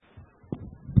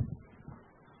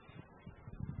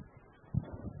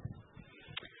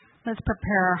Let's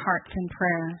prepare our hearts in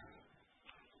prayer.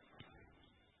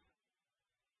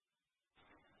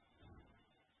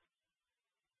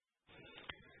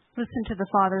 Listen to the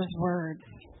Father's words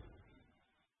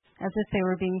as if they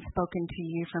were being spoken to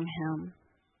you from Him.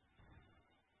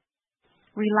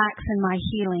 Relax in my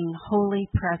healing, holy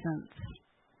presence.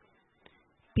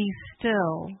 Be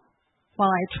still while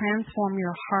I transform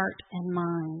your heart and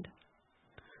mind.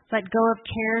 Let go of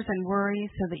cares and worries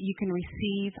so that you can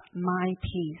receive my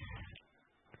peace.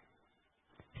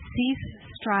 Cease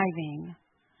striving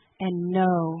and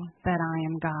know that I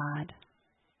am God.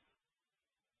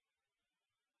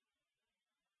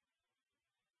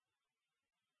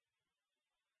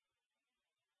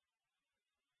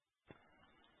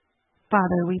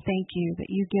 Father, we thank you that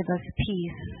you give us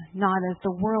peace, not as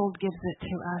the world gives it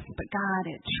to us, but God,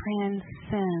 it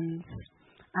transcends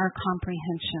our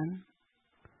comprehension.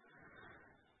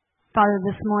 Father,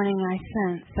 this morning I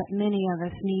sense that many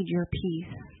of us need your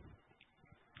peace.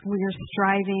 We are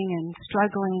striving and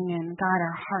struggling, and God,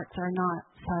 our hearts are not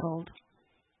settled.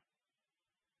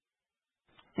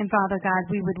 And Father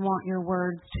God, we would want your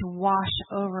words to wash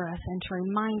over us and to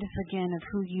remind us again of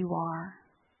who you are.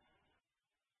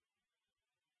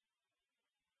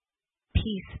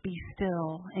 Peace, be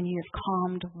still, and you have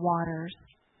calmed waters.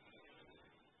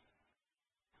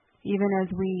 Even as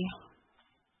we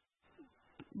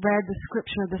read the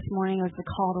scripture this morning as the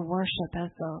call to worship,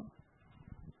 as the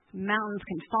mountains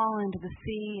can fall into the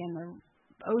sea and the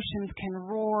oceans can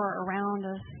roar around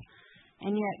us,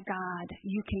 and yet, God,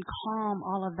 you can calm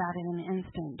all of that in an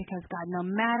instant because, God, no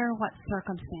matter what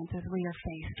circumstances we are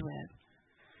faced with,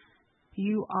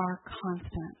 you are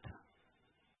constant.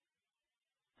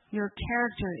 Your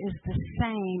character is the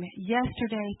same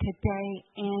yesterday, today,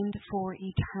 and for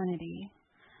eternity.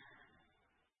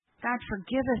 God,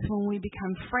 forgive us when we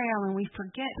become frail and we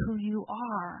forget who you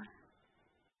are.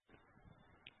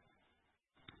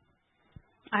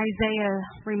 Isaiah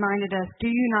reminded us, do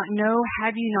you not know?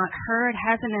 Have you not heard?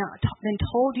 Hasn't it been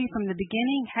told you from the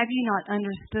beginning? Have you not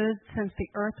understood since the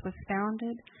earth was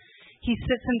founded? He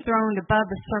sits enthroned above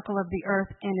the circle of the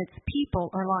earth, and its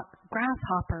people are like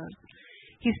grasshoppers.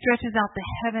 He stretches out the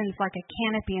heavens like a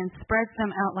canopy and spreads them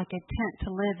out like a tent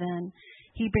to live in.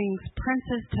 He brings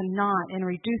princes to naught and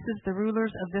reduces the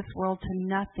rulers of this world to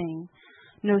nothing.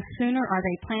 No sooner are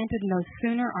they planted, no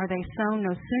sooner are they sown,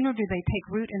 no sooner do they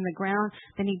take root in the ground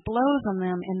than he blows on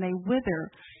them and they wither,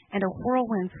 and a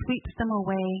whirlwind sweeps them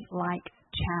away like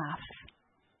chaff.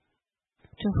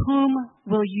 To whom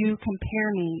will you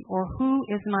compare me, or who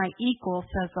is my equal,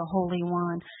 says the Holy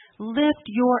One. Lift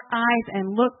your eyes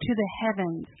and look to the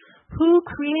heavens. Who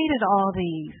created all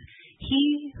these?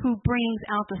 He who brings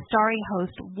out the starry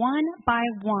host one by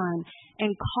one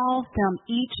and calls them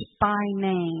each by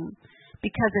name.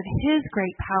 Because of his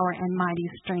great power and mighty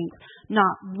strength,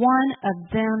 not one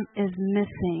of them is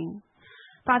missing.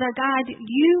 Father God,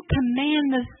 you command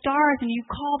the stars and you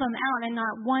call them out, and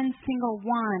not one single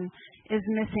one is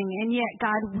missing. And yet,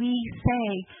 God, we say,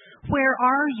 where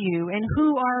are you and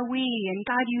who are we? And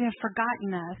God, you have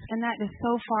forgotten us, and that is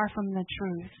so far from the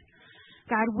truth.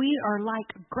 God, we are like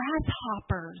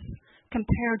grasshoppers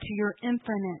compared to your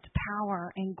infinite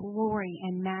power and glory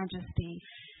and majesty.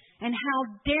 And how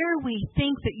dare we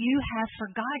think that you have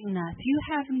forgotten us? You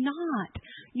have not.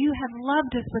 You have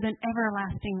loved us with an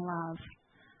everlasting love.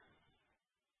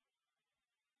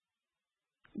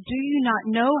 Do you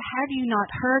not know? Have you not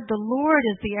heard? The Lord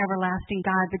is the everlasting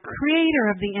God, the creator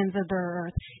of the ends of the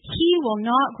earth. He will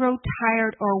not grow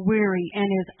tired or weary, and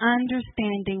his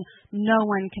understanding no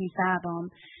one can fathom.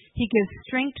 He gives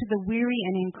strength to the weary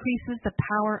and increases the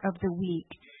power of the weak.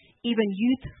 Even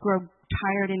youths grow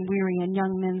tired and weary, and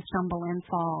young men stumble and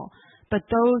fall. But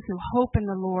those who hope in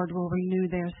the Lord will renew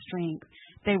their strength.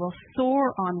 They will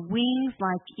soar on wings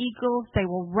like eagles. They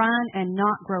will run and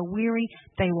not grow weary.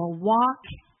 They will walk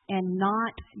and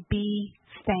not be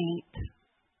faint.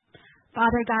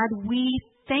 Father God, we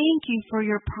thank you for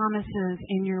your promises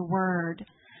in your word.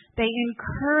 They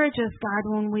encourage us,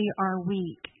 God, when we are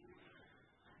weak.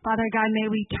 Father God, may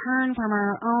we turn from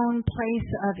our own place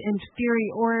of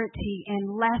inferiority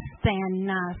and less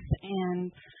than-ness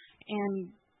and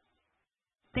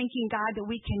thinking, God, that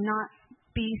we cannot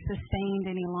be sustained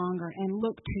any longer, and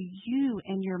look to you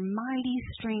and your mighty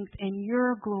strength and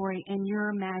your glory and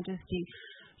your majesty.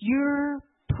 Your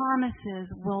promises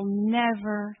will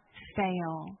never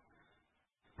fail.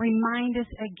 Remind us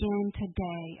again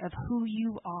today of who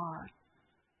you are.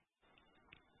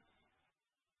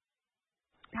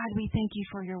 God, we thank you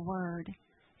for your word.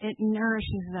 It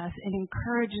nourishes us, it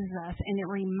encourages us, and it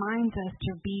reminds us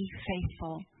to be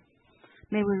faithful.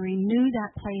 May we renew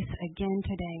that place again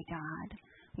today, God.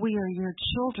 We are your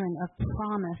children of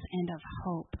promise and of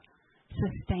hope.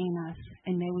 Sustain us,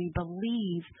 and may we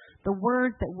believe the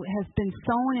word that has been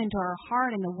sown into our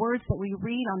heart and the words that we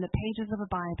read on the pages of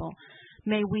the Bible.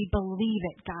 May we believe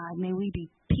it, God. May we be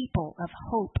people of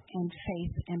hope and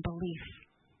faith and belief.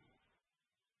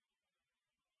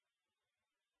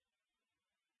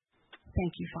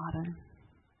 Thank you, Father.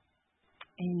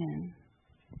 Amen.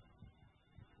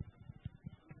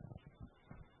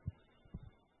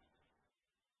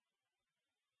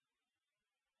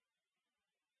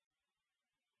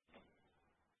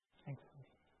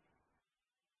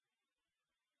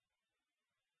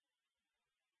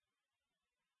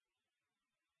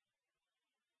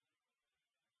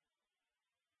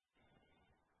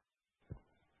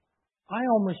 I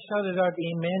almost shouted out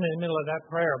amen in the middle of that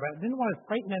prayer, but I didn't want to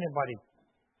frighten anybody.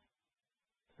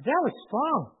 But that was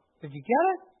strong. Did you get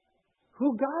it?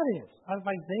 Who God is. Out of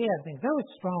Isaiah, I think. That was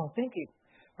strong. Thank you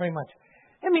very much.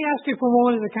 Let me ask you for a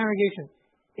moment as a congregation.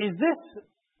 Is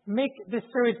this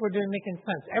series we're doing making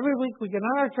sense? Every week we get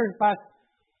on our church bus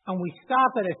and we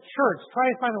stop at a church, try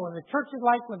to find out what the church is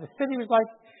like, what the city is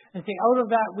like, and say out of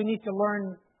that we need to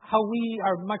learn how we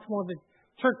are much more the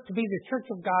church, to be the church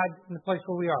of God in the place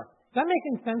where we are. Is that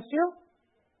making sense to you?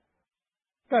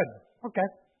 Good. Okay.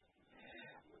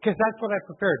 Because that's what I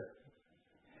prepared.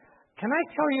 Can I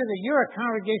tell you that you're a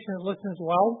congregation that listens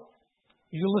well?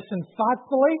 You listen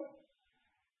thoughtfully.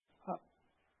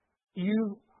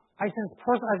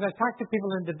 As I talk to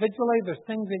people individually, there's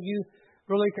things that you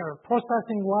really are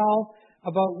processing well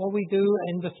about what we do.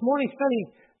 And this morning's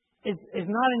study is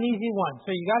not an easy one.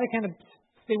 So you got to kind of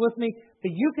stay with me.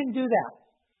 But you can do that.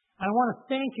 I want to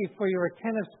thank you for your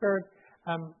attentive spirit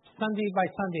Sunday by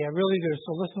Sunday. I really do.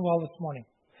 So listen well this morning.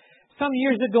 Some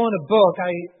years ago in a book,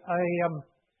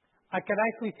 I could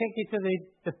actually take you to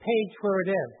the page where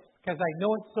it is because I know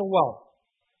it so well.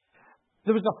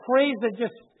 There was a phrase that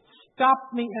just stopped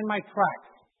me in my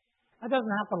tracks. That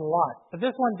doesn't happen a lot, but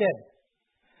this one did.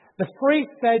 The phrase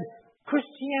said,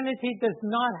 Christianity does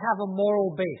not have a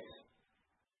moral base.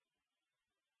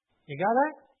 You got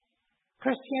that?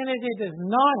 Christianity does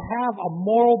not have a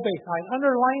moral base. I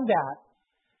underlined that,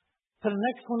 put an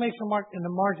exclamation mark in the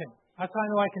margin. That's how I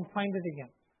know I can find it again.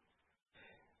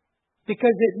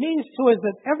 Because it means to us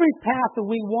that every path that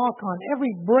we walk on,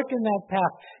 every brick in that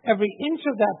path, every inch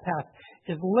of that path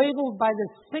is labeled by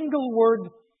this single word,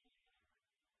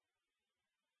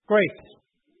 grace.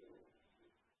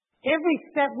 Every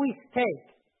step we take,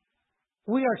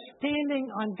 we are standing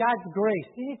on God's grace.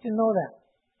 You need to know that.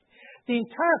 The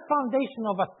entire foundation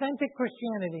of authentic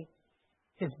Christianity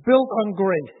is built on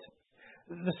grace.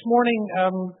 This morning,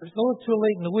 it was a little too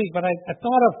late in the week, but I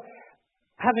thought of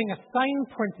having a sign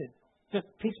printed, just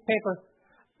a piece of paper,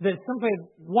 that simply had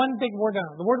one big word on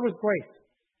it. The word was grace.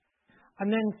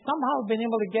 And then somehow been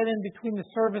able to get in between the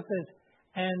services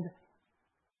and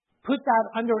put that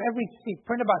under every seat,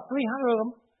 print about 300 of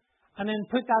them, and then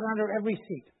put that under every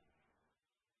seat.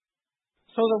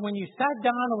 So that when you sat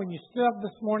down or when you stood up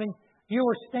this morning, you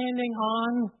were standing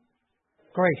on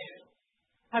grace.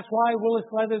 That's why Willis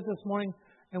led us this morning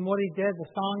and what he did,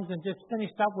 the songs, and just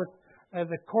finished up with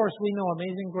the chorus we know,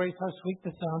 Amazing Grace, how sweet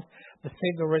the sound, that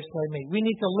saved the wretch like me. We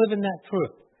need to live in that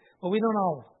truth, but we don't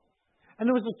always.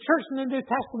 And there was a church in the New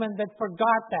Testament that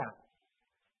forgot that.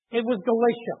 It was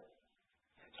Galatia.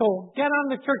 So get on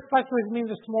the church bus with me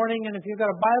this morning, and if you've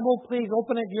got a Bible, please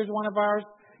open it. Here's one of ours.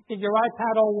 Get your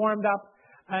iPad all warmed up,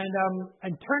 and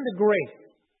turn to grace.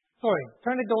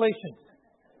 Turn to Galatians.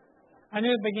 I knew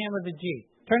it began with a G.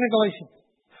 Turn to Galatians.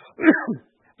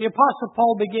 The Apostle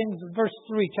Paul begins verse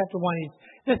 3, chapter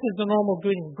 1. This is the normal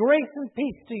greeting. Grace and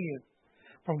peace to you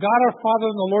from God our Father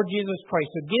and the Lord Jesus Christ,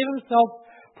 who gave himself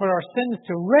for our sins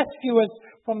to rescue us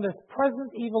from this present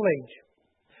evil age,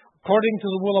 according to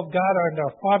the will of God and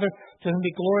our Father, to whom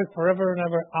be glory forever and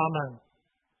ever. Amen.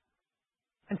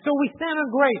 And so we stand on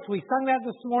grace. We sung that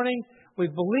this morning. We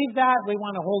believe that. We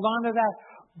want to hold on to that.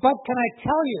 But can I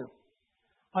tell you,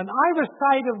 on either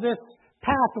side of this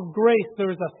path of grace,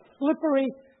 there is a slippery,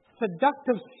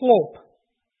 seductive slope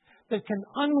that can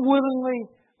unwillingly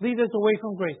lead us away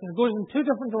from grace. And it goes in two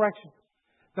different directions.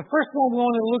 The first one we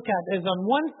want to look at is on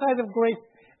one side of grace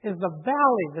is the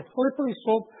valley, the slippery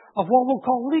slope of what we'll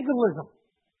call legalism.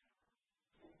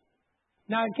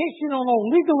 Now, in case you don't know,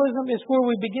 legalism is where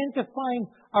we begin to find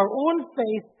our own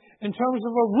faith in terms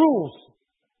of our rules.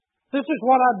 This is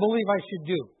what I believe I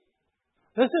should do.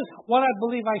 This is what I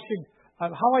believe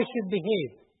how I should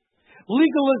behave.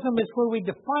 Legalism is where we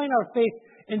define our faith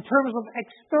in terms of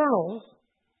externals.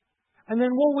 And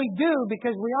then what we do,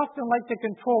 because we often like to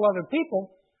control other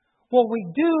people, what we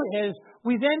do is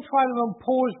we then try to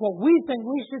impose what we think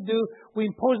we should do. We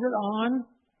impose it on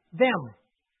them.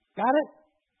 Got it?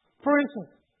 For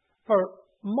instance, for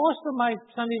most of my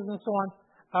Sundays and so on,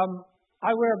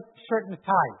 I wear a shirt and a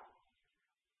tie.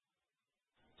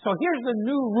 So here's the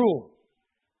new rule.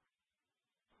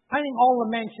 I think all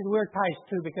the men should wear ties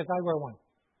too because I wear one.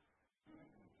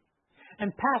 And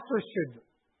pastors should.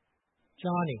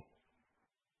 Johnny,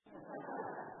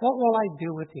 what will I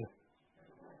do with you?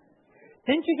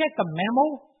 Didn't you get the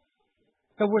memo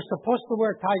that we're supposed to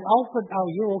wear ties? Alfred, oh,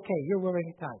 you're okay. You're wearing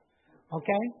a tie.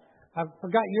 Okay? I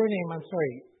forgot your name. I'm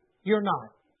sorry. You're not.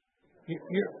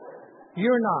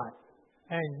 You're not.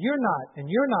 And you're not. And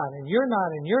you're not. And you're not.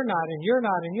 And you're not. And you're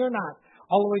not. And you're not.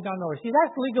 All the way down there. See,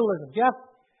 that's legalism. Jeff,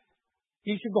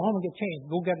 you should go home and get changed.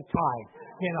 Go get a tie.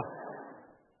 You know.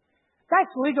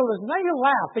 That's legalism. Now you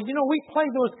laugh. But you know, we play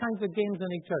those kinds of games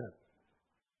on each other.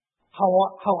 How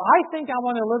I think I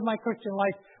want to live my Christian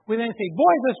life, we then say,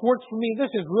 boy, this works for me.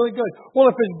 This is really good. Well,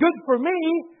 if it's good for me,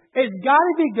 it's got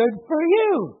to be good for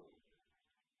you.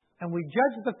 And we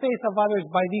judge the faith of others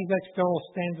by these external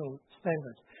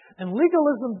standards. And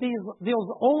legalism deals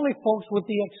only, folks, with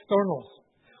the externals.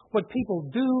 What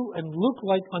people do and look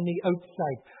like on the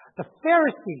outside. The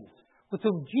Pharisees, with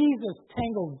whom Jesus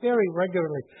tangled very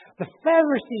regularly. The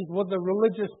Pharisees were the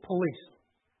religious police.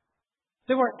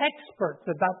 They were experts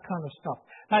at that kind of stuff.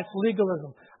 That's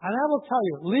legalism. And I will tell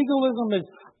you, legalism is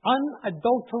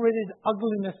unadulterated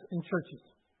ugliness in churches.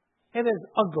 It is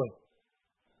ugly.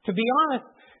 To be honest,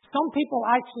 some people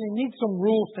actually need some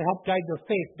rules to help guide their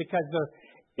faith because their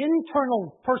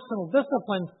internal personal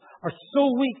disciplines are so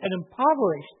weak and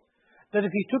impoverished that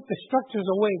if you took the structures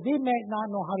away, they might not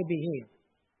know how to behave.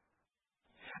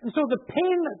 And so the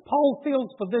pain that Paul feels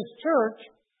for this church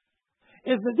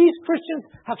is that these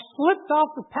Christians have slipped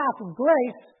off the path of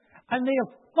grace and they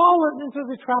have fallen into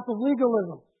the trap of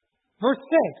legalism. Verse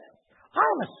 6,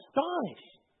 I'm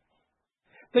astonished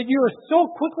that you are so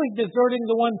quickly deserting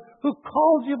the one who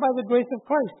called you by the grace of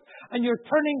Christ and you're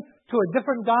turning to a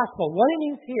different gospel. What he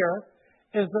means here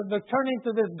is that they're turning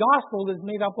to this gospel that is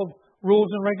made up of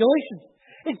rules and regulations.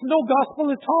 It's no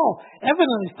gospel at all.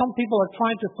 Evidently, some people are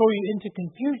trying to throw you into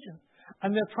confusion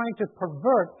and they're trying to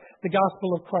pervert the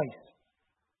gospel of Christ.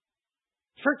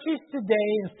 Churches today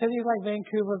in cities like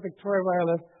Vancouver, Victoria, where I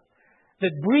live,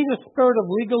 that breed a spirit of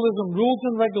legalism, rules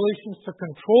and regulations to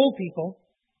control people,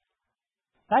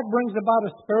 that brings about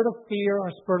a spirit of fear or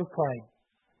a spirit of pride.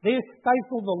 They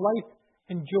stifle the life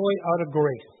and joy out of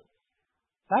grace.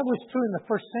 That was true in the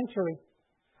first century.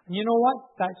 And you know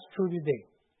what? That's true today.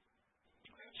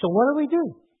 So what do?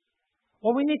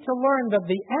 Well, we need to learn that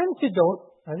the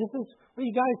antidote, now this is where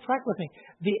you got to track with me,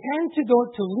 the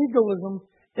antidote to legalism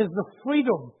is the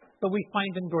freedom that we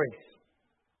find in grace.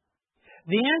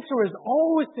 The answer is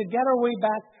always to get our way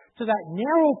back to that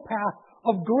narrow path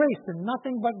of grace and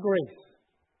nothing but grace.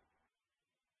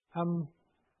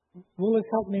 Willis,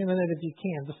 help me a minute if you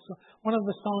can. One of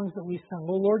the songs that we sung,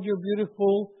 Oh Lord, you're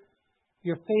beautiful,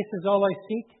 your face is all I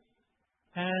seek,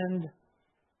 and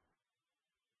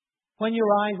when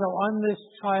your eyes are on this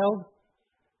child,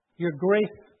 your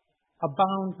grace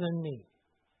abounds in me.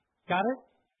 Got it?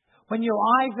 When your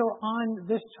eyes are on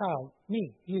this child,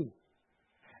 me, you,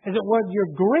 as it were, your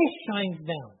grace shines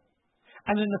down.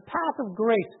 And in the path of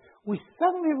grace, we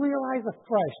suddenly realize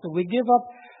afresh that we give up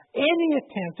any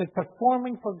attempt at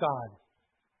performing for God.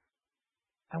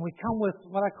 And we come with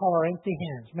what I call our empty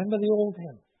hands. Remember the old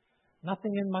hymn?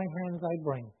 Nothing in my hands I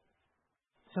bring.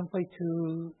 Simply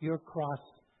to your cross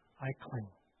I cling.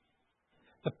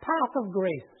 The path of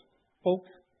grace,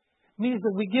 folks, means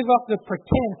that we give up the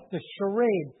pretense, the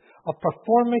charade of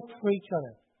performing for each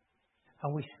other.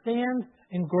 And we stand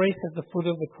in grace at the foot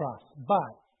of the cross.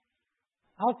 But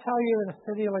I'll tell you, in a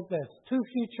city like this, too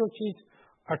few churches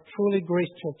are truly grace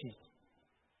churches.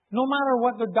 No matter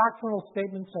what their doctrinal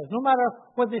statement says, no matter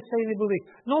what they say they believe,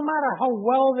 no matter how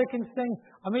well they can sing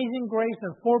Amazing Grace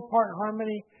and 4-part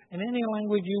harmony in any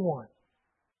language you want.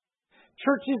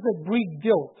 Churches that breed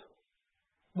guilt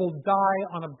will die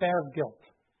on a bed of guilt.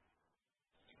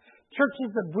 Churches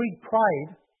that breed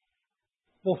pride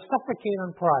will suffocate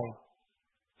on pride.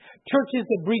 Churches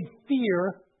that breed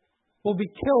fear will be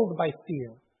killed by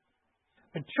fear.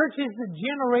 But churches that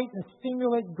generate and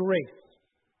stimulate grace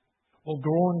will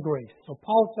grow in grace. So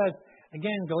Paul says,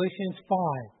 again, Galatians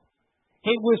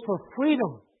 5, it was for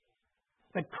freedom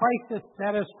that Christ has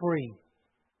set us free.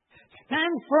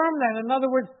 Stand firm then. In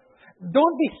other words,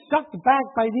 don't be sucked back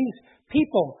by these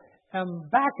people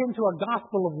back into a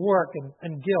gospel of work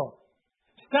and guilt.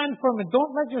 Stand firm and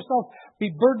don't let yourself be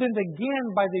burdened again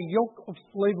by the yoke of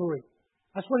slavery.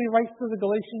 That's what he writes to the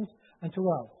Galatians and to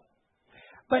us.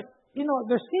 But,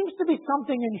 there seems to be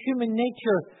something in human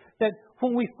nature that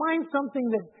when we find something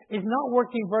that is not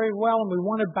working very well and we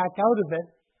want to back out of it,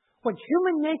 what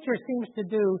human nature seems to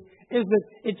do is that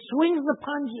it swings the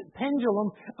pendulum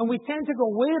and we tend to go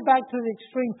way back to the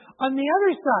extreme on the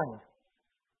other side.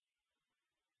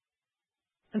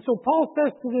 And so Paul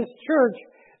says to this church,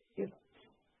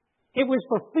 it was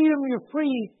for freedom you're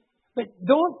free, but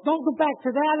don't go back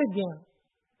to that again.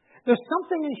 There's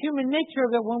something in human nature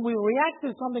that when we react to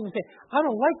something and say, I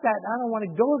don't like that, I don't want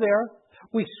to go there,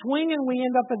 we swing and we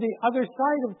end up at the other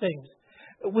side of things.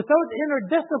 Without inner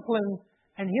discipline,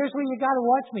 and here's where you got to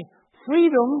watch me,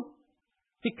 freedom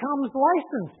becomes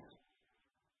license.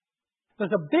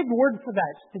 There's a big word for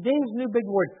that. Today's new big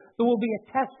word. There will be a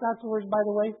test afterwards, by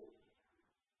the way.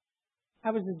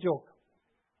 That was a joke.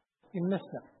 You missed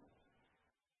it.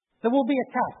 There will be a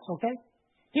test, okay?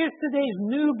 Here's today's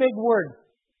new big word.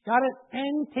 Got it?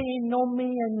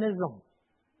 Antinomianism.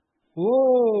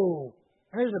 Whoa.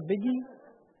 There's a biggie.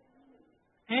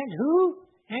 And who?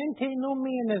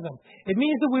 Antinomianism. It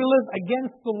means that we live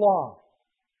against the law.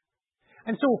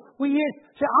 And so we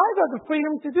say, I've got the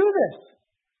freedom to do this.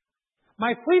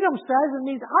 My freedom says it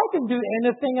means I can do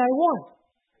anything I want.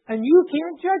 And you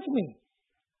can't judge me.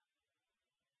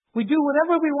 We do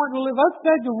whatever we want to live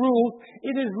outside the rules.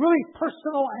 It is really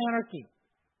personal anarchy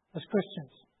as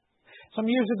Christians. Some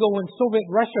years ago when Soviet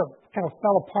Russia kind of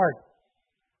fell apart,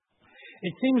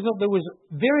 it seems that there was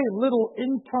very little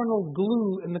internal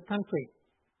glue in the country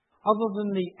other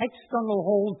than the external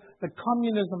hold that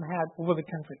communism had over the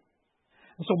country.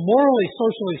 And so morally,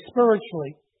 socially,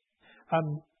 spiritually,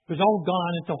 it was all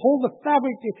gone. And to hold the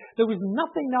fabric, there was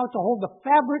nothing now to hold the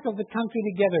fabric of the country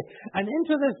together. And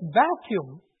into this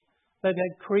vacuum that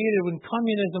had created when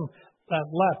communism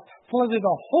left, flooded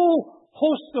a whole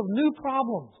host of new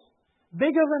problems,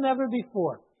 bigger than ever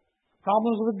before.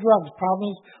 Problems with drugs,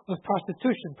 problems with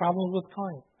prostitution, problems with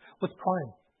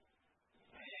crime.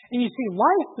 And you see,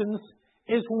 license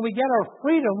is when we get our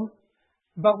freedom,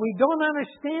 but we don't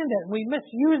understand it. We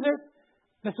misuse it,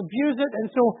 misabuse it, and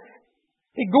so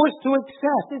it goes to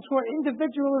excess. It's where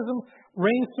individualism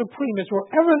reigns supreme. It's where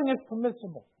everything is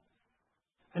permissible.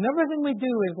 And everything we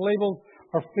do is labeled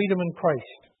our freedom in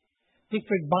Christ.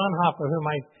 Dietrich Bonhoeffer, whom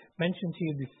I mentioned to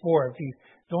you before, if you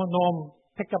don't know him,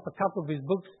 pick up a couple of his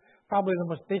books. Probably the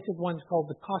most basic one is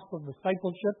called The Cost of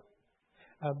Discipleship.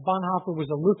 Bonhoeffer was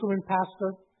a Lutheran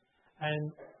pastor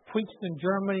and preached in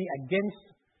Germany against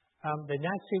the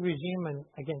Nazi regime and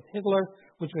against Hitler,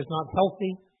 which was not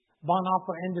healthy.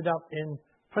 Bonhoeffer ended up in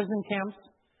prison camps.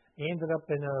 He ended up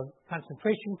in a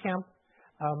concentration camp.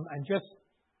 And just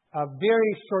a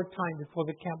very short time before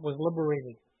the camp was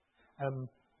liberated,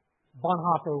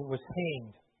 Bonhoeffer was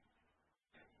hanged.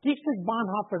 Dietrich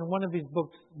Bonhoeffer, in one of his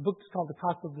books called The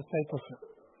Cost of Discipleship,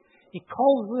 he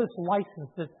calls this license,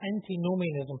 this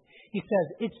antinomianism, he says,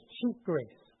 it's cheap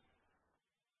grace.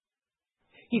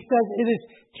 He says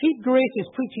cheap grace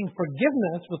is preaching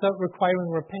forgiveness without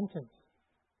requiring repentance.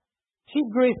 Cheap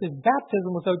grace is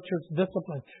baptism without church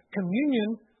discipline.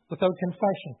 Communion without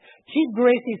confession. Cheap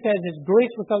grace, he says, is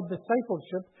grace without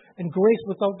discipleship and grace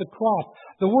without the cross.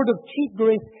 The word of cheap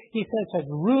grace, he says, has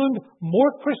ruined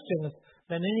more Christians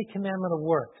than any commandment of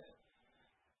works.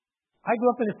 I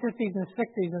grew up in the 50s and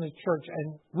 60s in a church,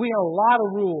 and we had a lot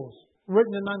of rules,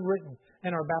 written and unwritten,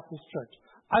 in our Baptist church.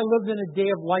 I lived in a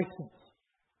day of license.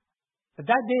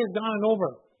 But that day is gone and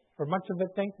over, for much of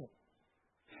it, thank you.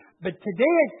 But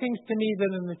today it seems to me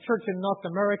that in the church in North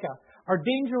America, our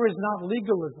danger is not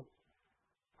legalism.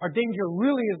 Our danger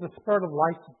really is the spirit of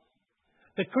license.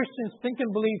 That Christians think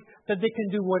and believe that they can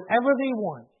do whatever they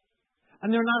want,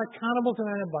 and they're not accountable to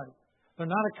anybody. They're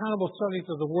not accountable certainly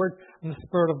to the Word and the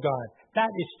Spirit of God.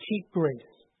 That is cheap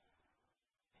grace.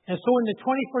 And so in the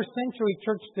 21st century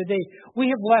church today, we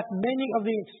have left many of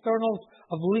the externals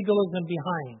of legalism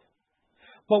behind.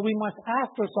 But we must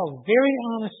ask ourselves very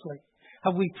honestly,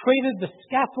 have we traded the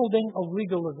scaffolding of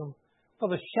legalism for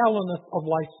the shallowness of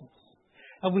license?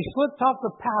 Have we slipped off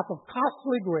the path of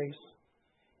costly grace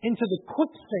into the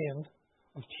quicksand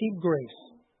of cheap grace?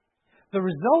 The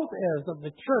result is that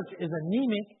the church is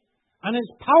anemic and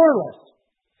is powerless.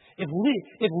 If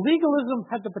legalism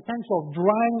had the potential of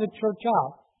drying the church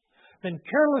out, then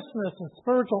carelessness and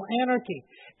spiritual anarchy,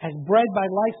 as bred by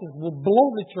license, will blow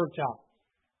the church out.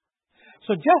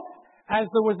 So just as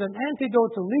there was an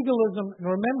antidote to legalism, and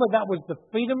remember that was the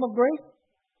freedom of grace,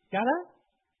 got it?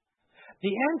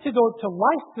 The antidote to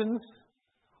license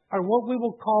are what we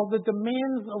will call the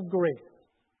demands of grace.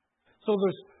 So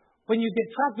when you get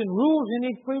trapped in rules, you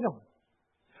need freedom.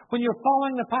 When you're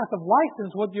following the path of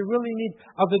license, what you really need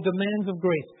are the demands of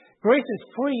grace. Grace is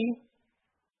free,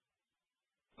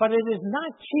 but it is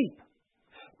not cheap.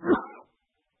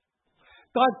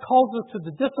 God calls us to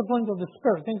the disciplines of the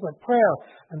Spirit, things like prayer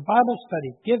and Bible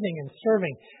study, giving and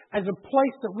serving, as a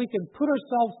place that we can put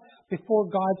ourselves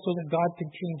before God so that God can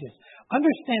change us.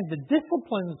 Understand the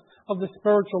disciplines of the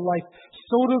spiritual life,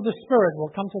 so do the Spirit.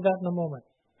 We'll come to that in a moment.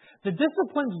 The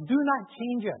disciplines do not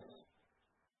change us.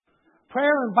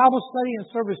 Prayer and Bible study and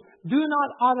service do not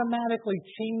automatically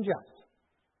change us.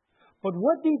 But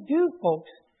what they do,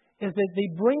 folks, is that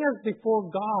they bring us before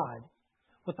God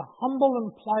with a humble and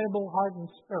pliable heart and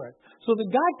spirit so that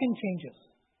God can change us.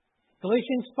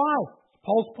 Galatians 5,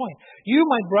 Paul's point. You,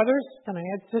 my brothers, can I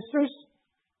add sisters,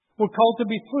 were called to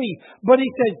be free. But he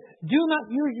says, do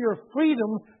not use your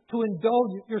freedom to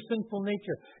indulge your sinful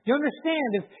nature. You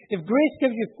understand, if grace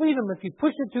gives you freedom, if you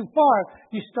push it too far,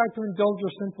 you start to indulge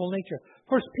your sinful nature.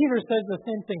 First Peter says the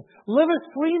same thing. Live as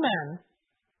free men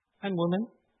and women,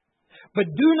 but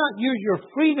do not use your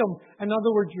freedom, in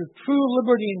other words, your true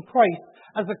liberty in Christ,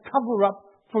 as a cover-up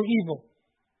for evil.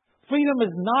 Freedom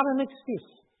is not an excuse.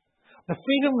 The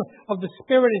freedom of the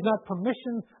Spirit is not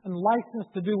permission and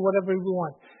license to do whatever we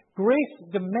want. Grace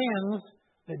demands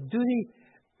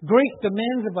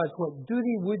of us what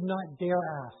duty would not dare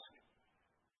ask.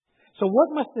 So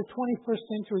what must the 21st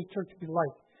century church be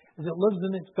like as it lives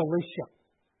in its Galatia?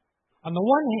 On the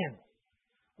one hand,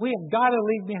 we have got to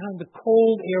leave behind the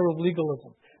cold air of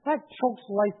legalism. That chokes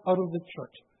life out of the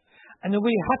church. And then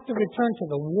we have to return to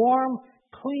the warm,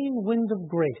 clean wind of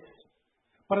grace.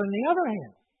 But on the other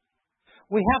hand,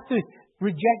 we have to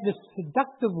reject the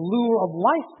seductive lure of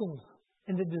license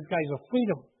in the disguise of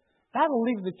freedom. That'll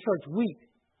leave the church weak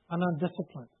and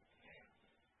undisciplined.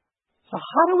 So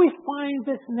how do we find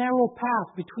this narrow path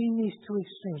between these two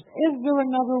extremes? Is there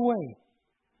another way?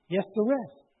 Yes, there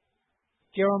is.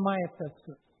 Jeremiah says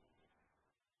so.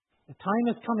 The time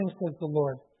is coming, says the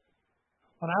Lord,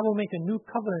 when I will make a new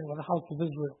covenant with the house of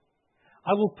Israel.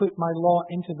 I will put my law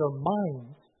into their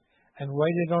minds and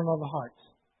write it on their hearts.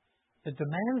 The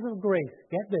demands of grace,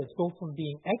 get this, go from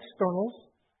being externals,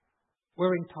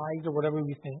 wearing ties or whatever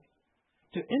we think,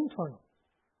 to internal.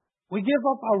 We give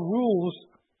up our rules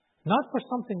not for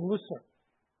something looser,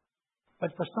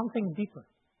 but for something deeper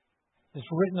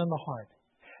that's written in the heart.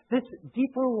 This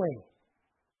deeper way,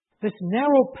 this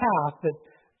narrow path that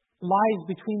lies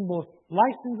between both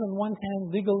license on one hand,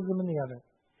 legalism on the other,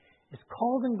 is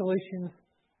called in Galatians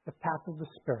the path of the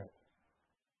Spirit.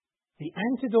 The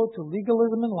antidote to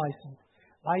legalism and license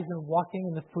lies in walking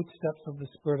in the footsteps of the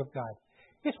Spirit of God.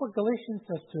 Guess what Galatians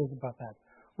says to us about that?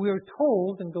 We are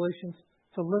told in Galatians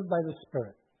to live by the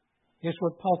Spirit. Here's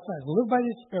what Paul says. Live by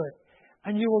the Spirit,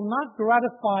 and you will not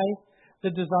gratify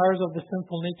the desires of the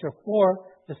sinful nature, for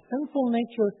the sinful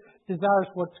nature desires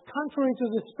what's contrary to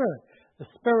the Spirit. The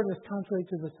Spirit is contrary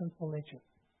to the sinful nature.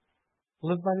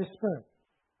 Live by the Spirit.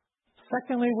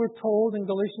 Secondly, we're told in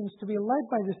Galatians to be led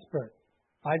by the Spirit.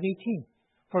 5:18.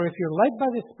 For if you're led by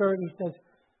the Spirit, he says,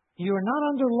 you are not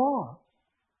under law.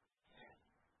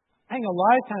 I think a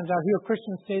lot of times I'll hear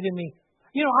Christians say to me,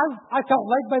 I felt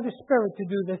led by the Spirit to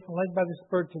do this and led by the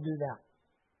Spirit to do that.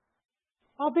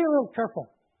 I'll be a little careful.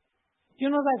 Do you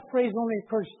know that phrase only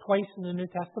occurs twice in the New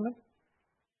Testament?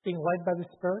 Being led by the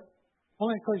Spirit?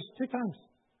 Only occurs 2 times.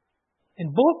 In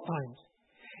both times,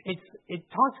 it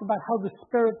talks about how the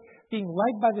Spirit, being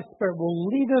led by the Spirit, will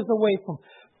lead us away from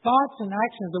thoughts and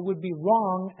actions that would be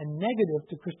wrong and negative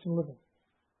to Christian living.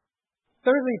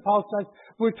 Thirdly, Paul says,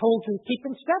 we're told to keep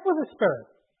in step with the Spirit.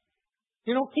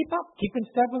 Keep in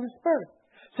step with the Spirit.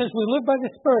 Since we live by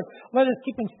the Spirit, let us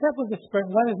keep in step with the Spirit.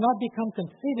 Let us not become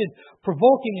conceited,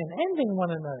 provoking, and envying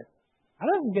one another. That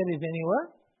doesn't get us anywhere.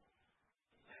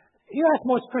 You ask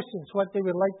most Christians what they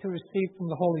would like to receive from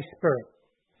the Holy Spirit.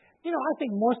 I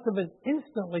think most of us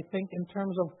instantly think in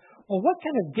terms of, what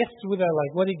kind of gifts would I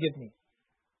like? What do you give me?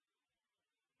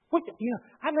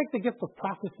 I'd like the gift of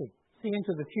prophecy, see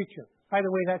into the future. By the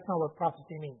way, that's not what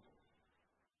prophecy means.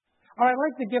 Or I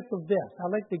like the gift of this. I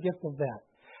like the gift of that.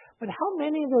 But how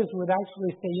many of us would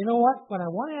actually say, you know what? When I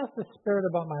want to ask the Spirit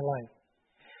about my life,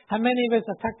 how many of us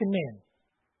are tucked in men?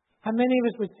 How many of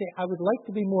us would say, I would like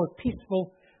to be more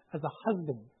peaceful as a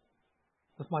husband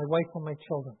with my wife and my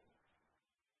children?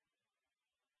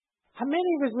 How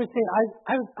many of us would say,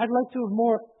 I'd like to have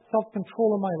more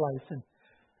self-control in my life and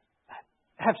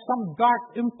have some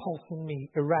dark impulse in me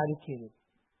eradicated?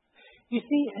 You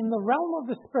see, in the realm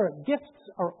of the Spirit, gifts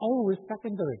are always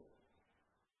secondary.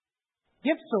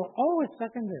 Gifts are always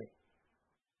secondary.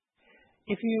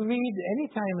 If you read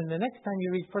any time, and the next time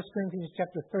you read 1 Corinthians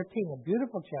chapter 13, a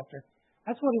beautiful chapter,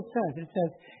 that's what it says. It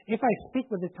says, if I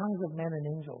speak with the tongues of men and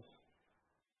angels,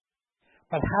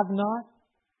 but have not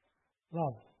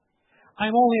love,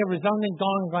 I'm only a resounding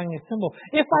gong clanging cymbal.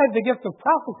 If I have the gift of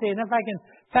prophecy and if I can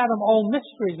fathom all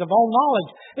mysteries of all knowledge,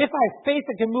 if I have faith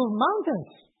that can move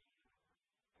mountains,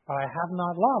 but I have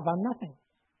not love, I'm nothing.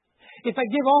 If I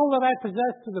give all that I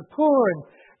possess to the poor and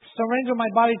surrender my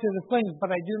body to the flames, but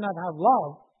I do not have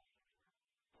love,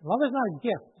 love is not a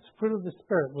gift. It's fruit of the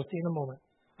Spirit. We'll see in a moment.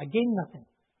 I gain nothing.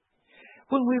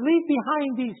 When we leave behind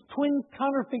these twin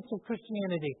counterfeits of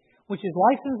Christianity, which is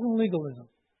license and legalism,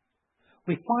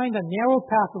 we find a narrow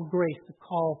path of grace to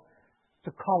call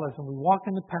us, and we walk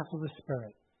in the path of the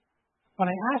Spirit. When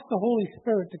I ask the Holy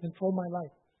Spirit to control my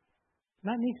life,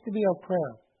 that needs to be our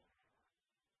prayer.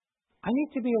 I need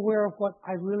to be aware of what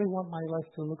I really want my life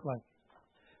to look like.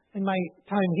 In my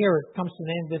time here, it comes to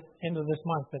the end of this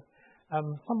month, but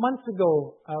some months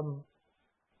ago,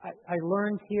 I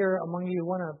learned here among you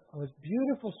a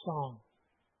beautiful song.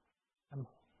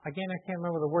 Again, I can't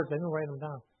remember the words. I didn't write them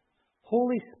down.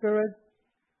 Holy Spirit,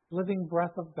 living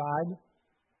breath of God,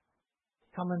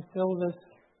 come and fill this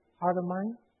heart of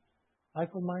mine,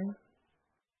 life of mine.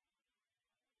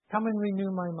 Come and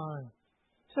renew my mind.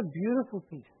 It's a beautiful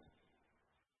piece.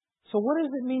 So what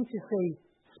does it mean to say,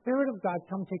 Spirit of God,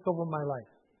 come take over my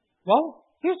life? Well,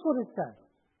 here's what it says.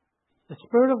 The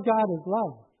Spirit of God is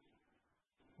love,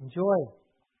 and joy,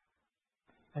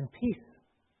 and peace,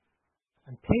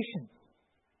 and patience,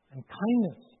 and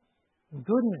kindness, and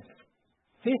goodness,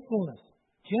 faithfulness,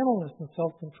 gentleness, and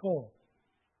self-control.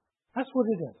 That's what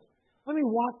it is. Let me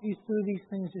walk you through these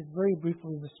things just very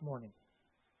briefly this morning.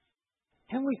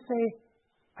 Can we say,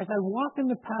 as I walk in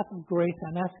the path of grace,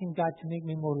 I'm asking God to make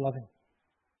me more loving.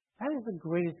 That is the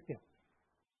greatest gift.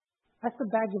 That's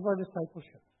the badge of our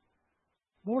discipleship.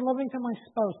 More loving to my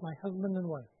spouse, my husband and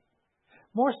wife.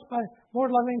 More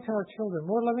loving to our children.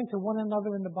 More loving to one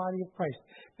another in the body of Christ.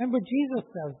 Remember, Jesus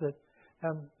says that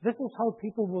this is how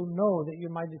people will know that you're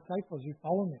my disciples. You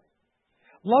follow me.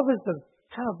 Love is the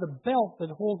kind of the belt that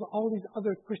holds all these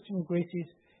other Christian graces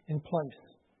in place.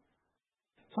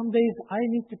 Some days I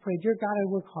need to pray, dear God, I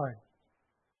work hard,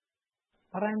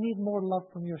 but I need more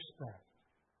love from your Spirit.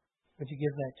 Would you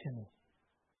give that to me?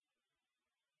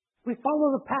 We follow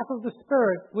the path of the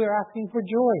Spirit. We're asking for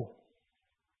joy.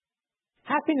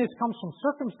 Happiness comes from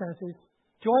circumstances.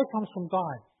 Joy comes from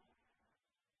God.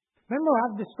 Remember,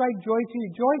 I've described joy to you.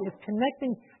 Joy is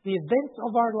connecting the events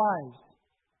of our lives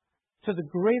to the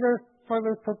greater,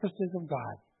 further purposes of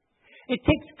God. It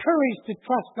takes courage to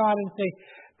trust God and say,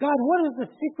 God, what is the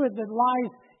secret that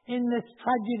lies in this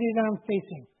tragedy that I'm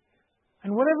facing?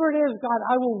 And whatever it is, God,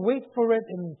 I will wait for it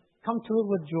and come to it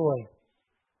with joy.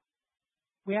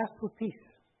 We ask for peace.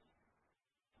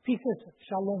 Peace is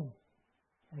shalom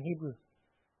in Hebrew.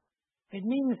 It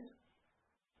means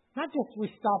not just we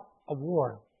stop a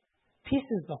war. Peace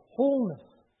is the wholeness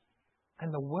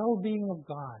and the well-being of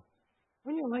God.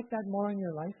 Wouldn't you like that more in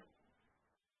your life?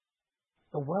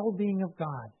 The well-being of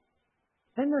God.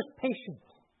 Then there's patience.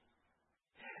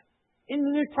 In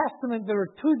the New Testament, there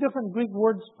are two different Greek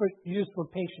words used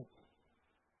for patience.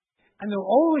 And they're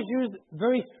always used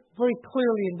very, very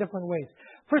clearly in different ways.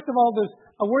 First of all, there's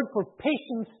a word for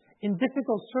patience in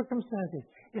difficult circumstances.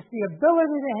 It's the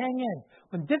ability to hang in.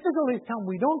 When difficulties come,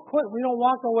 we don't quit, we don't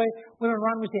walk away, we don't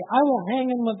run, we say, I will hang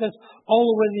in with this all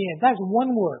the way to the end. That's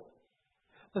one word.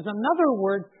 There's another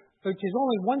word which is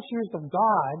only once used of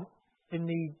God in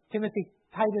the Timothy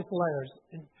Titus letters.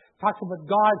 It talks about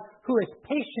God who is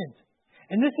patient.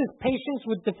 And this is patience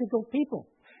with difficult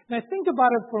people. Now think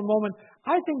about it for a moment.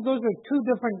 I think those are two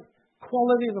different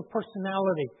qualities of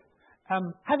personality.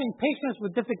 Having patience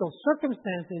with difficult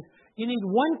circumstances, you need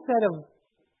one set of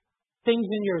things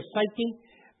in your psyche.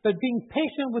 But being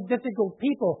patient with difficult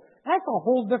people, that's a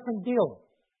whole different deal.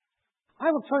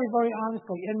 I will tell you very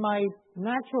honestly, in my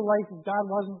natural life, God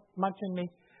wasn't much in me.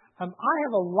 I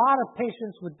have a lot of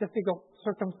patience with difficult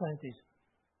circumstances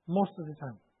most of the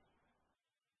time.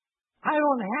 I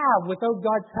don't have, without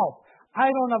God's help, I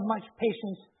don't have much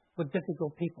patience with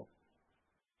difficult people.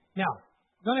 Now,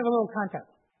 I'm going to have a little context.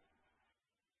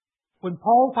 When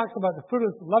Paul talks about the fruit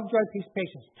of love, joy, peace,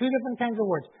 patience, two different kinds of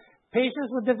words. Patience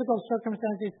with difficult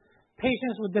circumstances,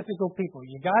 patience with difficult people.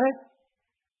 You got it?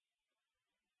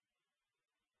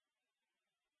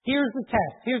 Here's the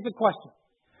test. Here's the question.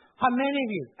 How many of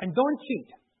you, and don't cheat.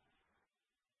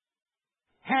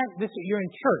 You're in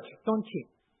church. Don't cheat.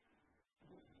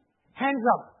 Hands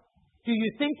up. Do you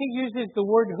think he uses the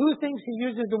word, who thinks he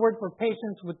uses the word for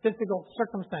patience with difficult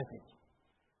circumstances?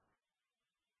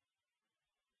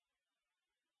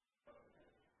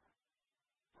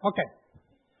 Okay.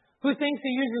 Who thinks he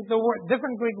uses the word,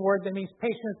 different Greek word that means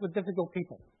patience with difficult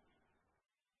people?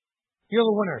 You're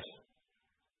the winners.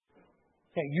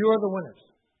 Okay, you are the winners.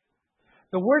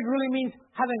 The word really means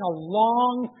having a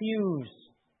long fuse.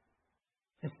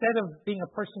 Instead of being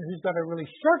a person who's got a really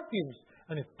short fuse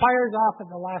and it fires off at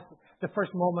the first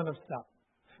moment of stuff.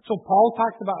 So Paul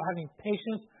talks about having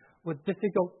patience with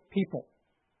difficult people.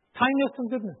 Kindness and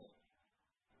goodness.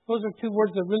 Those are two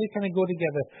words that really kind of go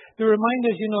together. They remind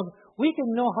us, we can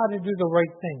know how to do the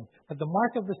right thing, but the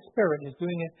mark of the Spirit is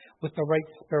doing it with the right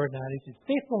spirit and attitude.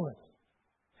 Faithfulness.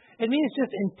 It means just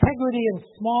integrity in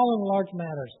small and large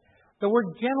matters. The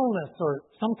word gentleness, or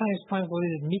sometimes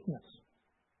translated meekness.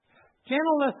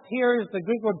 Gentleness here is the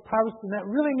Greek word praus, and that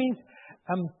really means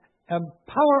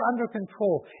power under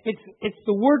control. It's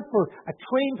the word for a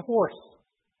trained horse.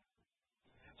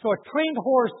 So a trained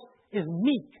horse is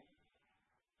meek.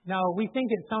 Now, we think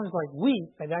it sounds like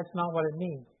weak, but that's not what it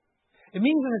means. It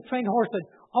means in a trained horse that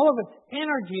all of its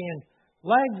energy and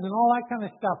legs and all that kind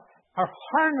of stuff are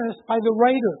harnessed by the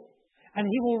rider. And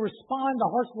he will respond,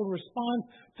 the horse will respond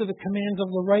to the commands of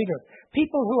the rider.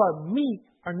 People who are meek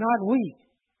are not weak.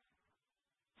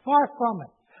 Far from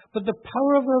it. But the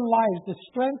power of their lives, the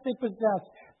strength they possess,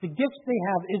 the gifts they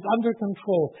have is under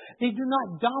control. They do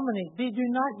not dominate. They do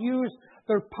not use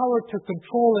their power to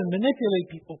control and manipulate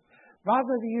people.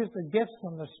 Rather, they use their gifts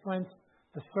and their strengths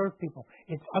to serve people.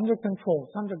 It's under control.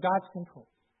 It's under God's control.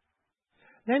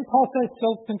 Then Paul says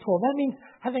self-control. That means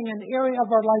having an area of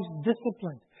our lives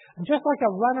disciplined. And just like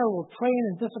a runner will train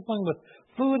and discipline with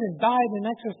food and diet and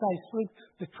exercise, sleep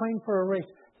to train for a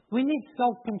race, we need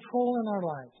self-control in our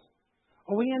lives.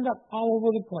 Or we end up all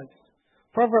over the place.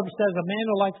 Proverbs says a man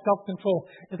who lacks self-control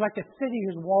is like a city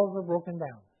whose walls are broken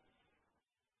down.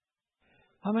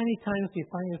 How many times do you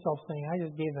find yourself saying, I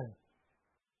just gave in?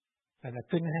 That I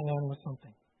couldn't hang on with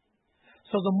something.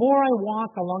 So the more I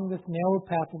walk along this narrow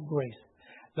path of grace,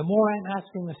 the more I'm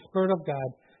asking the Spirit of God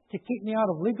to keep me out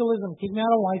of legalism, keep me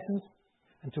out of license,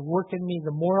 and to work in me,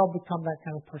 the more I'll become that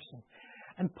kind of person.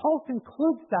 And Paul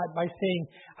concludes that by saying,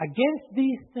 against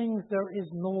these things there is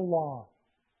no law.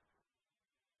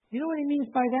 You know what he means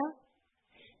by that?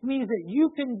 It means that you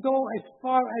can go as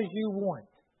far as you want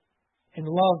in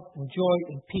love and joy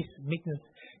and peace and meekness.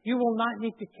 You will not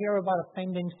need to care about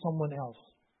offending someone else.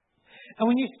 And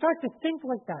when you start to think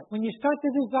like that, when you start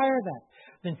to desire that,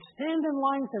 then stand in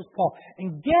line, says Paul,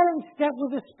 and get in step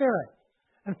with the Spirit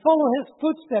and follow His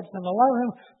footsteps and allow Him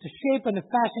to shape and to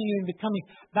fashion you in becoming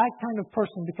that kind of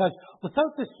person. Because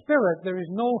without the Spirit, there is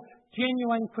no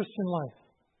genuine Christian life.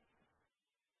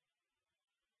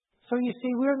 So you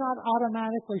see, we're not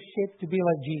automatically shaped to be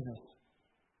like Jesus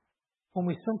when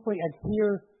we simply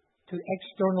adhere to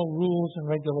external rules and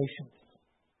regulations.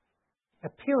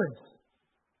 Appearance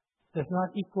does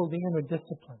not equal the inner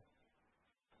discipline.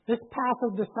 This path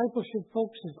of discipleship,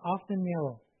 folks, is often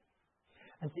narrow.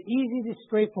 It's easy to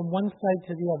stray from one side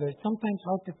to the other. It's sometimes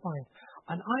hard to find.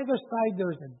 On either side,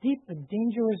 there is a deep and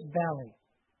dangerous valley.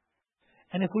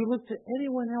 And if we look to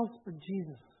anyone else but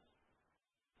Jesus,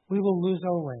 we will lose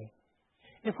our way.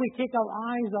 If we take our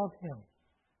eyes off Him,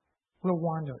 we'll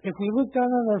wander. If we look down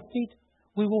at our feet,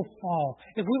 we will fall.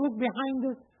 If we look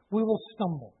behind us, we will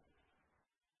stumble.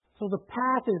 So the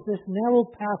path is this narrow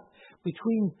path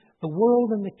between the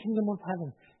world and the kingdom of heaven.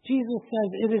 Jesus says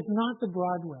it is not the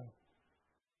broad way.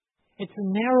 It's a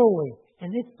narrow way, and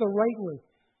it's the right way,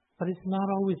 but it's not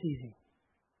always easy.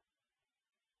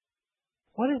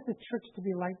 What is the church to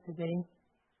be like today?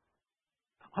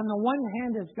 On the one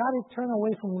hand, it's got to turn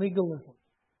away from legalism,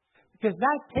 because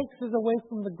that takes us away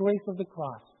from the grace of the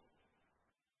cross.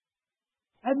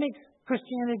 That makes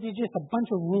Christianity just a bunch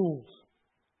of rules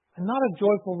and not a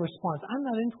joyful response. I'm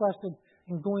not interested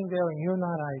in going there, and you're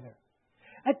not either.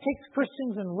 That takes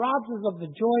Christians and robs us of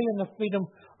the joy and the freedom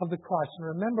of the cross.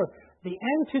 And remember, the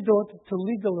antidote to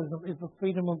legalism is the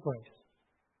freedom of grace.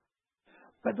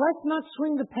 But let's not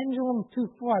swing the pendulum too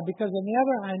far, because on the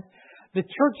other hand, the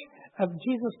church of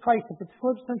Jesus Christ, if it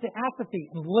slips into apathy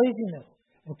and laziness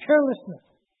and carelessness,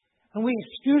 and we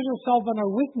excuse ourselves on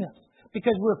our weakness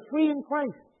because we're free in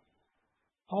Christ,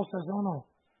 Paul says, oh no,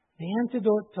 the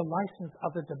antidote to license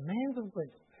are the demands of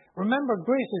grace. Remember,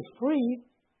 grace is free,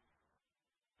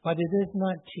 but it is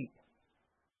not cheap.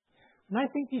 And I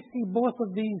think you see both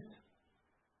of these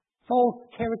false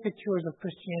caricatures of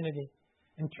Christianity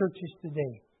in churches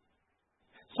today.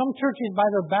 Some churches, by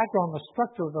their background, the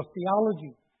structure, the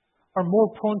theology, are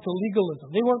more prone to legalism.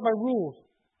 They work by rules.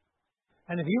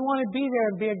 And if you want to be there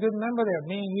and be a good member there,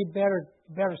 man, you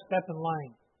better step in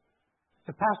line.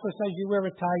 The pastor says you wear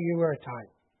a tie, you wear a tie.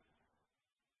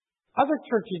 Other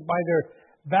churches, by their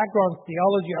background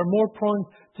theology, are more prone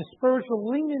to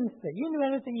spiritual leniency. You can do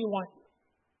anything you want.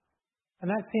 And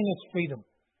that's seen as freedom.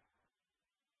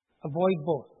 Avoid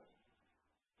both.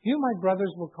 You, my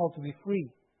brothers, were called to be free.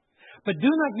 But do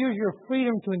not use your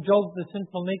freedom to indulge the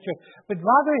sinful nature, but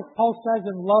rather, as Paul says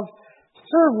in love,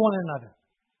 serve one another.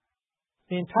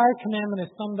 The entire commandment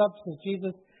is summed up, says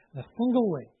Jesus, in a single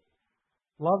way.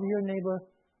 Love your neighbor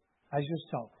as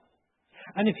yourself.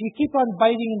 And if you keep on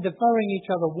biting and devouring each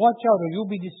other, watch out or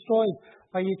you'll be destroyed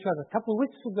by each other. A couple of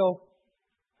weeks ago,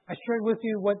 I shared with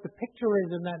you what the picture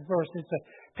is in that verse. It's a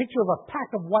picture of a pack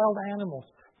of wild animals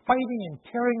fighting and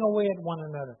tearing away at one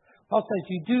another. Paul says,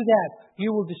 you do that,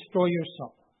 you will destroy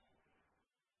yourself.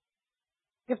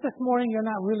 If this morning you're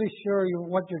not really sure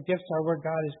what your gifts are, where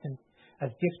God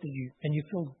has gifted you, and you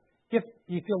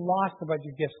feel lost about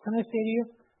your gifts, can I say to you,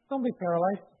 don't be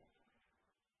paralyzed.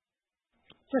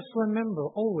 Just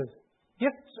remember, always,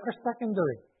 gifts are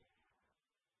secondary.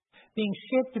 Being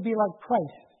shaped to be like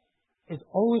Christ is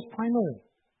always primary.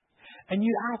 And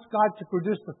you ask God to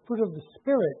produce the fruit of the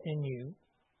Spirit in you,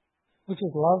 which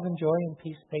is love and joy and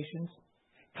peace, patience,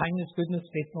 kindness, goodness,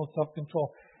 faithfulness,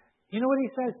 self-control. You know what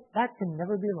he says? That can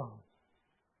never be wrong.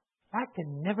 That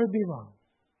can never be wrong.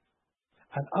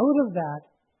 And out of that,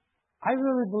 I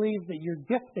really believe that your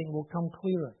gifting will come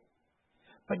clearer.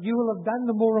 But you will have done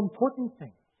the more important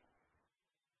thing.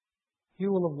 You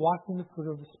will have walked in the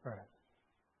fruit of the Spirit.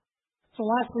 So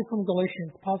lastly, from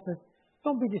Galatians, Paul says,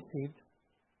 don't be deceived.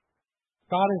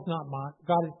 God is not mocked.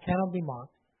 God cannot be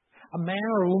mocked. A man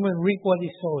or a woman reap what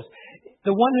he sows.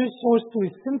 The one who sows to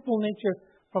his sinful nature,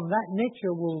 from that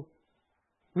nature will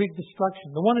reap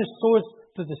destruction. The one who sows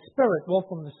to the Spirit will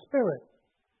from the Spirit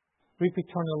reap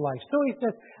eternal life. So he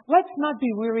says, let's not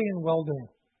be weary in well-doing.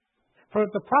 For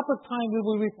at the proper time we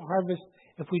will reap a harvest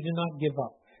if we do not give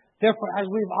up. Therefore, as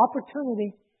we have opportunity,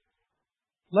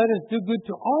 let us do good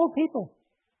to all people.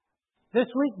 This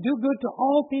week, do good to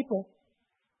all people.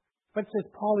 But says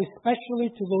Paul,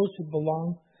 especially to those who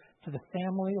belong to the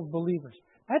family of believers.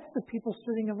 That's the people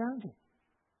sitting around you.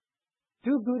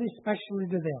 Do good especially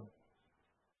to them.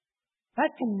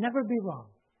 That can never be wrong.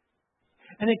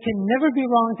 And it can never be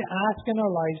wrong to ask in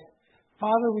our lives,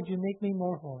 Father, would you make me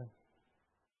more holy?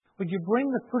 Would you bring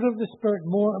the fruit of the Spirit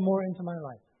more and more into my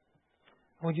life?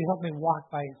 And would you help me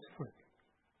walk by its fruit?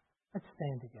 Let's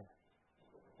stand together.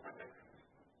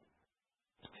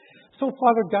 So,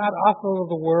 Father God, author of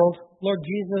the world, Lord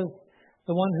Jesus,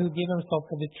 the one who gave himself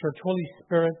for the church, Holy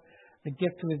Spirit, the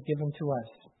gift who is given to us.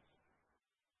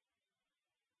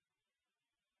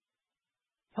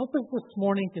 Help us this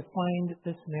morning to find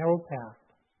this narrow path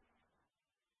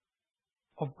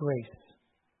of grace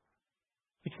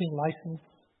between license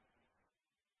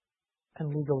and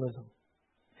legalism.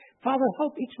 Father,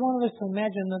 help each one of us to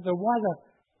imagine that there was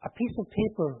a piece of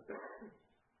paper,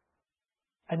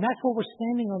 and that's what we're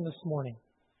standing on this morning.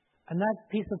 And that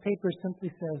piece of paper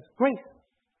simply says, grace,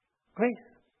 grace.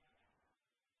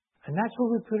 And that's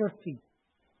where we put our feet.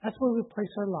 That's where we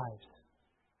place our lives.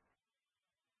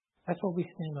 That's what we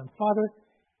stand on. Father,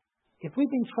 if we've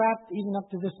been trapped even up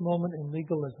to this moment in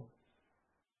legalism,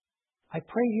 I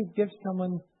pray you give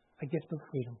someone a gift of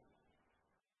freedom.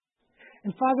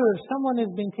 And Father, if someone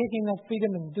has been taking that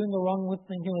freedom and doing the wrong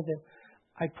thing with it,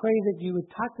 I pray that you would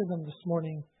talk to them this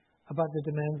morning about the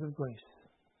demands of grace.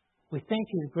 We thank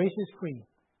you that grace is free,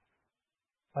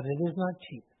 but it is not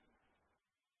cheap.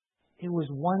 It was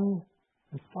won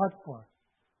and fought for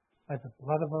by the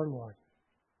blood of our Lord.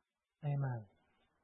 Amen.